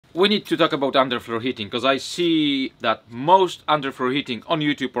we need to talk about underfloor heating, because I see that most underfloor heating on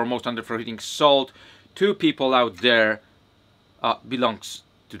YouTube or most underfloor heating sold to people out there belongs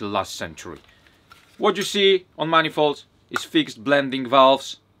to the last century. What you see on manifolds is fixed blending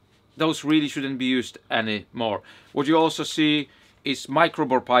valves. Those really shouldn't be used anymore. What you also see is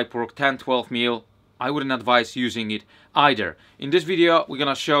microbore pipework, 10-12 mil. I wouldn't advise using it either. In this video, we're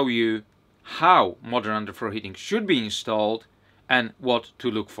gonna show you how modern underfloor heating should be installed and what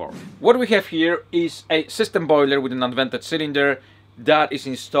to look for. What we have here is a system boiler with an unvented cylinder that is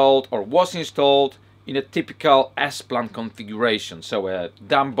installed or was installed in a typical S-plan configuration. So a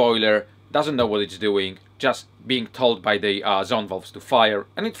dumb boiler doesn't know what it's doing, just being told by the zone valves to fire,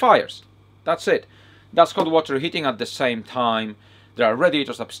 and it fires. That's it. That's hot water heating at the same time. There are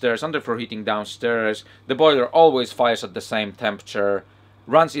radiators upstairs, underfloor heating downstairs. The boiler always fires at the same temperature,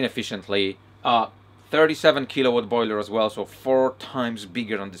 runs inefficiently. 37 kilowatt boiler as well, so 4 times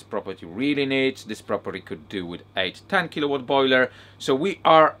bigger than this property really needs. This property could do with 8-10 kilowatt boiler. So we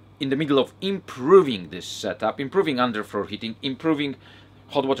are in the middle of improving this setup, improving underfloor heating, improving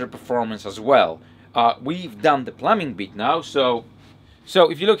hot water performance as well. We've done the plumbing bit now, so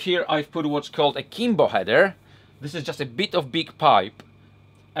if you look here, I've put what's called a Kimbo header. This is just a bit of big pipe,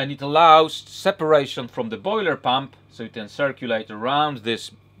 and it allows separation from the boiler pump, so you can circulate around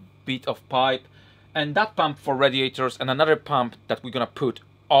this bit of pipe, and that pump for radiators, and another pump that we're gonna put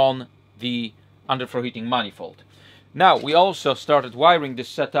on the underfloor heating manifold. Now we also started wiring this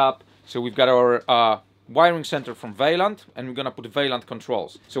setup, so we've got our wiring center from Vaillant, and we're gonna put Vaillant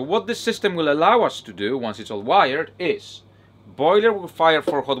controls. So what this system will allow us to do once it's all wired is boiler will fire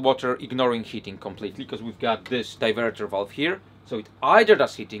for hot water, ignoring heating completely, because we've got this diverter valve here, so it either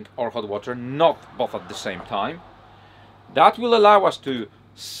does heating or hot water, not both at the same time. That will allow us to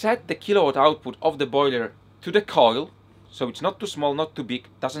set the kilowatt output of the boiler to the coil, so it's not too small, not too big,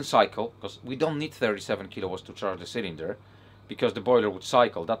 doesn't cycle, because we don't need 37 kilowatts to charge the cylinder, because the boiler would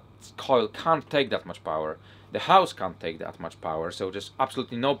cycle. That coil can't take that much power, the house can't take that much power, so there's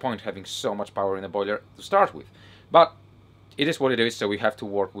absolutely no point having so much power in a boiler to start with. But it is what it is, so we have to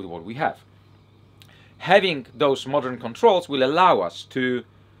work with what we have. Having those modern controls will allow us to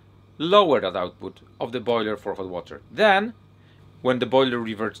lower that output of the boiler for hot water. Then when the boiler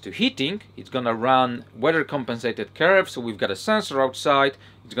reverts to heating, it's gonna run weather compensated curve, so we've got a sensor outside,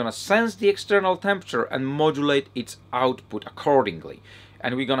 it's gonna sense the external temperature and modulate its output accordingly.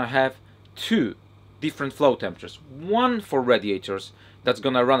 And we're gonna have 2 different flow temperatures, one for radiators that's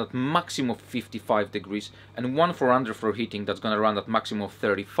gonna run at maximum of 55 degrees, and one for underfloor heating that's gonna run at maximum of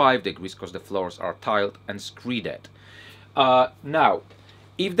 35 degrees, because the floors are tiled and screeded. Now,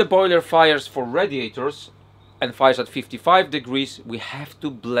 if the boiler fires for radiators and fires at 55 degrees, we have to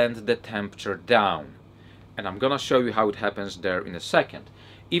blend the temperature down. And I'm gonna show you how it happens there in a second.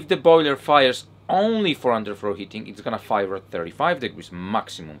 If the boiler fires only for underfloor heating, it's gonna fire at 35 degrees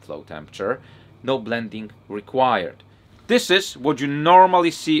maximum flow temperature, no blending required. This is what you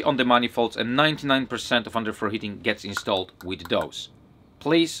normally see on the manifolds, and 99% of underfloor heating gets installed with those.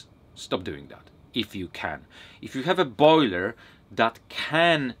 Please stop doing that, if you can. If you have a boiler that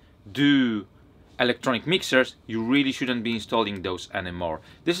can do electronic mixers, you really shouldn't be installing those anymore.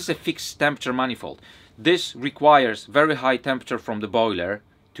 This is a fixed temperature manifold. This requires very high temperature from the boiler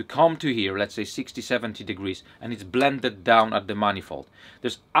to come to here, let's say 60-70 degrees, and it's blended down at the manifold.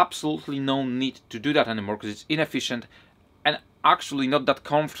 There's absolutely no need to do that anymore, because it's inefficient and actually not that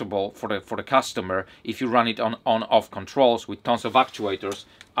comfortable for the customer if you run it on off controls with tons of actuators,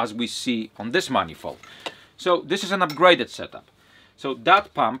 as we see on this manifold. So this is an upgraded setup. So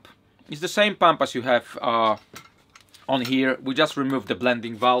that pump is the same pump as you have on here. We just removed the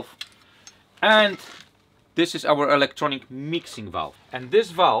blending valve, and this is our electronic mixing valve, and this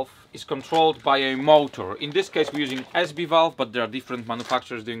valve is controlled by a motor. In this case we're using SB valve, but there are different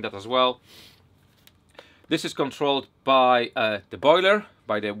manufacturers doing that as well. This is controlled by the boiler,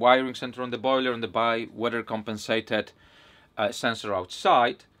 by the wiring center on the boiler, and by weather compensated sensor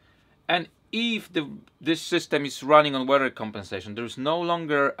outside. And if this system is running on weather compensation, there is no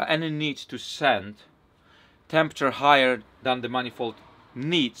longer any need to send temperature higher than the manifold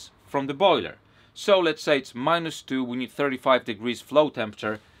needs from the boiler. So let's say it's -2, we need 35 degrees flow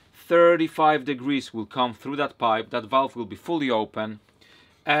temperature. 35 degrees will come through that pipe, that valve will be fully open,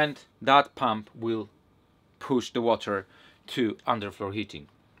 and that pump will push the water to underfloor heating.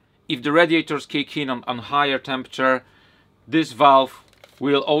 If the radiators kick in on higher temperature, this valve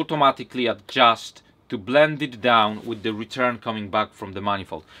will automatically adjust to blend it down with the return coming back from the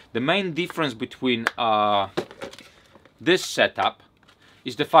manifold. The main difference between this setup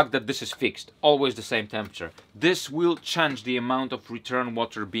is the fact that this is fixed, always the same temperature. This will change the amount of return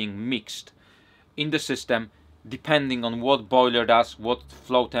water being mixed in the system depending on what boiler does, what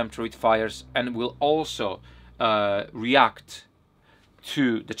flow temperature it fires, and will also react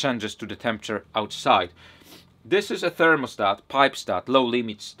to the changes to the temperature outside. This is a thermostat, pipe stat, low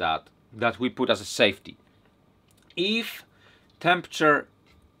limit stat that we put as a safety. If temperature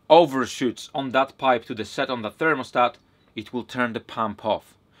overshoots on that pipe to the set on the thermostat, it will turn the pump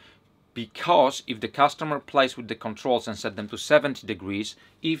off. Because if the customer plays with the controls and set them to 70 degrees,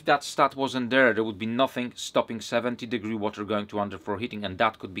 if that stat wasn't there, there would be nothing stopping 70-degree water going to underfloor heating, and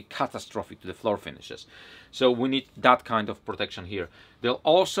that could be catastrophic to the floor finishes. So we need that kind of protection here. There'll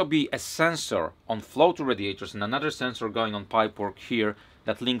also be a sensor on flow-to radiators and another sensor going on pipework here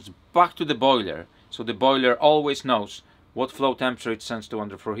that links back to the boiler. So the boiler always knows what flow temperature it sends to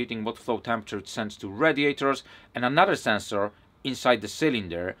underfloor heating, what flow temperature it sends to radiators, and another sensor inside the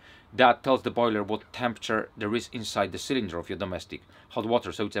cylinder that tells the boiler what temperature there is inside the cylinder of your domestic hot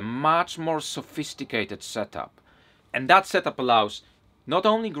water. So it's a much more sophisticated setup. And that setup allows not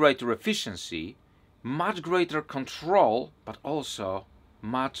only greater efficiency, much greater control, but also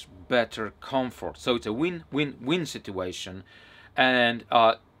much better comfort. So it's a win-win-win situation. And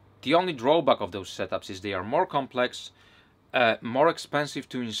the only drawback of those setups is they are more complex, more expensive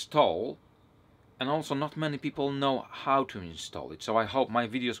to install, and also not many people know how to install it. So I hope my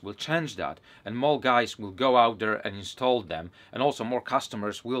videos will change that, and more guys will go out there and install them, and also more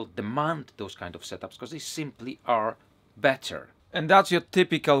customers will demand those kind of setups because they simply are better. And that's your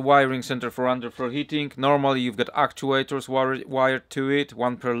typical wiring center for underfloor heating. Normally you've got actuators wired to it,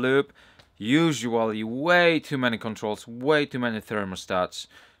 one per loop. Usually way too many controls, way too many thermostats,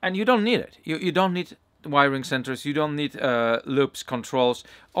 and you don't need it. You don't need wiring centers, you don't need loops, controls.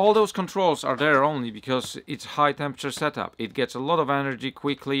 All those controls are there only because it's high temperature setup. It gets a lot of energy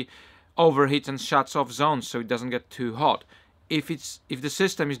quickly, overheats and shuts off zones so it doesn't get too hot. If the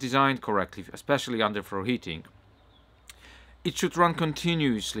system is designed correctly, especially underfloor heating, it should run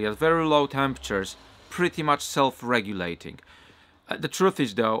continuously at very low temperatures, pretty much self-regulating. The truth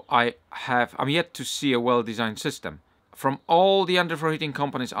is though, I'm yet to see a well-designed system. From all the underfloor heating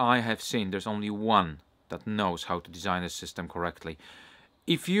companies I have seen, there's only one that knows how to design a system correctly.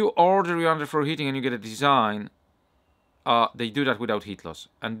 If you order your underfloor heating and you get a design, they do that without heat loss.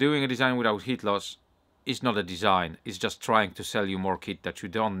 And doing a design without heat loss is not a design. It's just trying to sell you more kit that you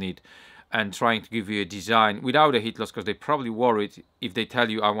don't need and trying to give you a design without a heat loss, because they're probably worried if they tell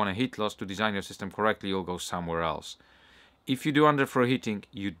you I want a heat loss to design your system correctly, you'll go somewhere else. If you do underfloor heating,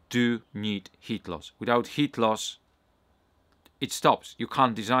 you do need heat loss. Without heat loss, it stops. You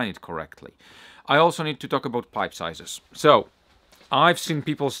can't design it correctly. I also need to talk about pipe sizes. So, I've seen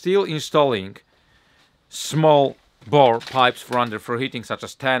people still installing small bore pipes for underfloor heating, such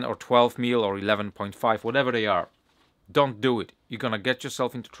as 10 or 12 mil or 11.5, whatever they are. Don't do it. You're gonna get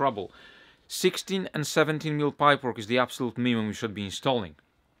yourself into trouble. 16 and 17 mil pipework is the absolute minimum you should be installing.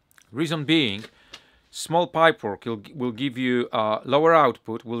 Reason being, small pipework will give you lower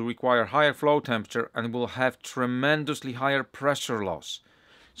output, will require higher flow temperature, and will have tremendously higher pressure loss.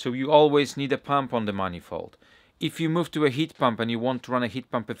 So you always need a pump on the manifold. If you move to a heat pump and you want to run a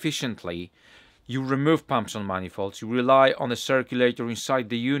heat pump efficiently, you remove pumps on manifolds. You rely on a circulator inside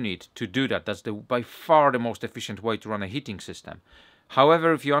the unit to do that. That's by far the most efficient way to run a heating system.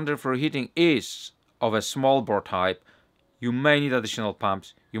 However, if your underfloor heating is of a small bore type, you may need additional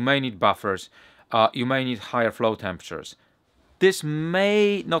pumps, you may need buffers, you may need higher flow temperatures. This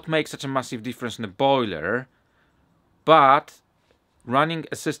may not make such a massive difference in the boiler, but running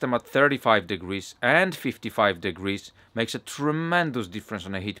a system at 35 degrees and 55 degrees makes a tremendous difference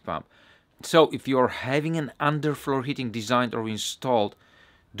on a heat pump. So if you're having an underfloor heating designed or installed,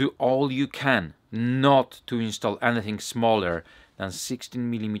 do all you can not to install anything smaller than 16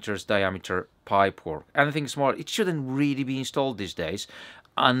 millimeters diameter pipework. Anything smaller, it shouldn't really be installed these days,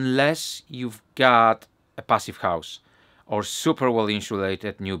 unless you've got a passive house or super well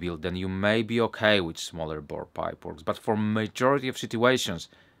insulated new build. Then you may be okay with smaller bore pipeworks, but for majority of situations,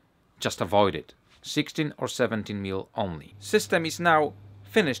 just avoid it. 16 or 17 mil only. System is now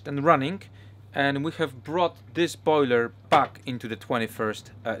finished and running, and we have brought this boiler back into the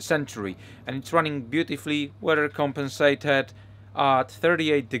 21st century, and it's running beautifully, weather compensated at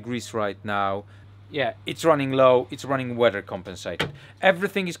 38 degrees right now. Yeah, it's running low, it's running weather compensated.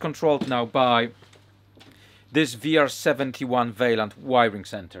 Everything is controlled now by this VR71 Vaillant wiring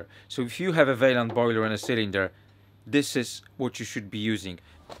center. So if you have a Vaillant boiler and a cylinder, this is what you should be using.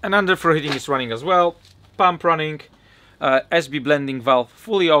 And underfloor heating is running as well, pump running, SB blending valve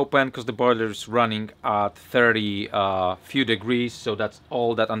fully open because the boiler is running at 30 few degrees, so that's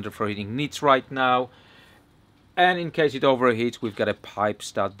all that underfloor heating needs right now. And in case it overheats, we've got a pipe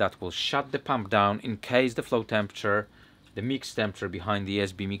stud that will shut the pump down in case the flow temperature, the mix temperature behind the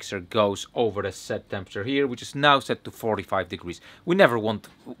SB mixer goes over the set temperature here, which is now set to 45 degrees. We never want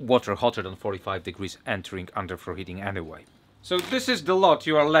water hotter than 45 degrees entering underfloor heating anyway. So this is the lot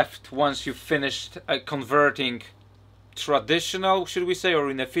you are left once you've finished converting traditional, should we say, or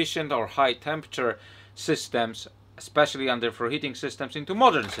inefficient or high temperature systems, especially underfloor heating systems, into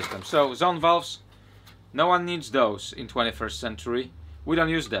modern systems. So zone valves, no one needs those in 21st century. We don't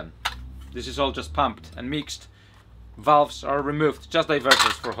use them. This is all just pumped and mixed. Valves are removed, just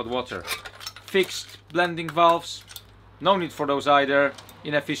diverters for hot water. Fixed blending valves, no need for those either.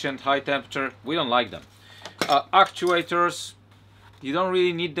 Inefficient, high temperature, we don't like them. Actuators, you don't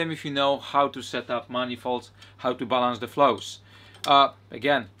really need them if you know how to set up manifolds, how to balance the flows.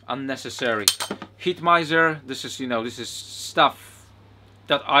 Again, unnecessary. Heat miser, this is, this is stuff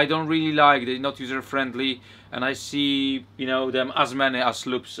that I don't really like. They're not user friendly, and I see, them as many as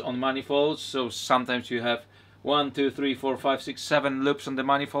loops on manifolds. So sometimes you have 1, 2, 3, 4, 5, 6, 7 loops on the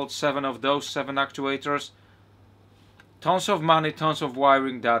manifold, 7 of those, 7 actuators. Tons of money, tons of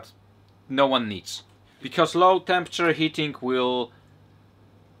wiring that no one needs. Because low temperature heating will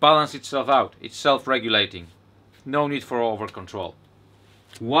balance itself out. It's self-regulating. No need for over control.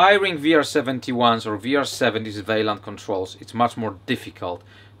 Wiring VR71s or VR70s Vaillant controls, it's much more difficult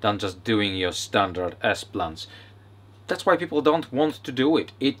than just doing your standard S-plans. That's why people don't want to do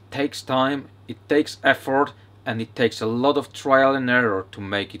it. It takes time, it takes effort, and it takes a lot of trial and error to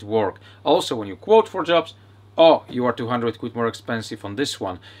make it work. Also, when you quote for jobs, oh, you are 200 quid more expensive on this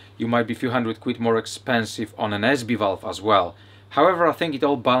one. You might be a few hundred quid more expensive on an SB valve as well. However, I think it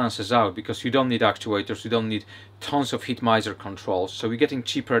all balances out because you don't need actuators, you don't need tons of heat miser controls, so you're getting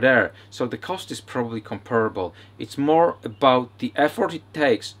cheaper there. So the cost is probably comparable. It's more about the effort it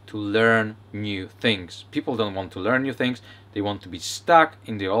takes to learn new things. People don't want to learn new things, they want to be stuck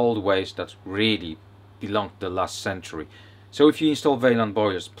in the old ways that really belong to the last century. So if you install Vaillant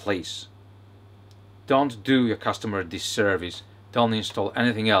boilers, please, don't do your customer a disservice. Don't install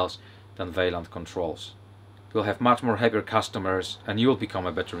anything else than Vaillant controls. You'll have much more happier customers and you'll become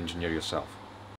a better engineer yourself.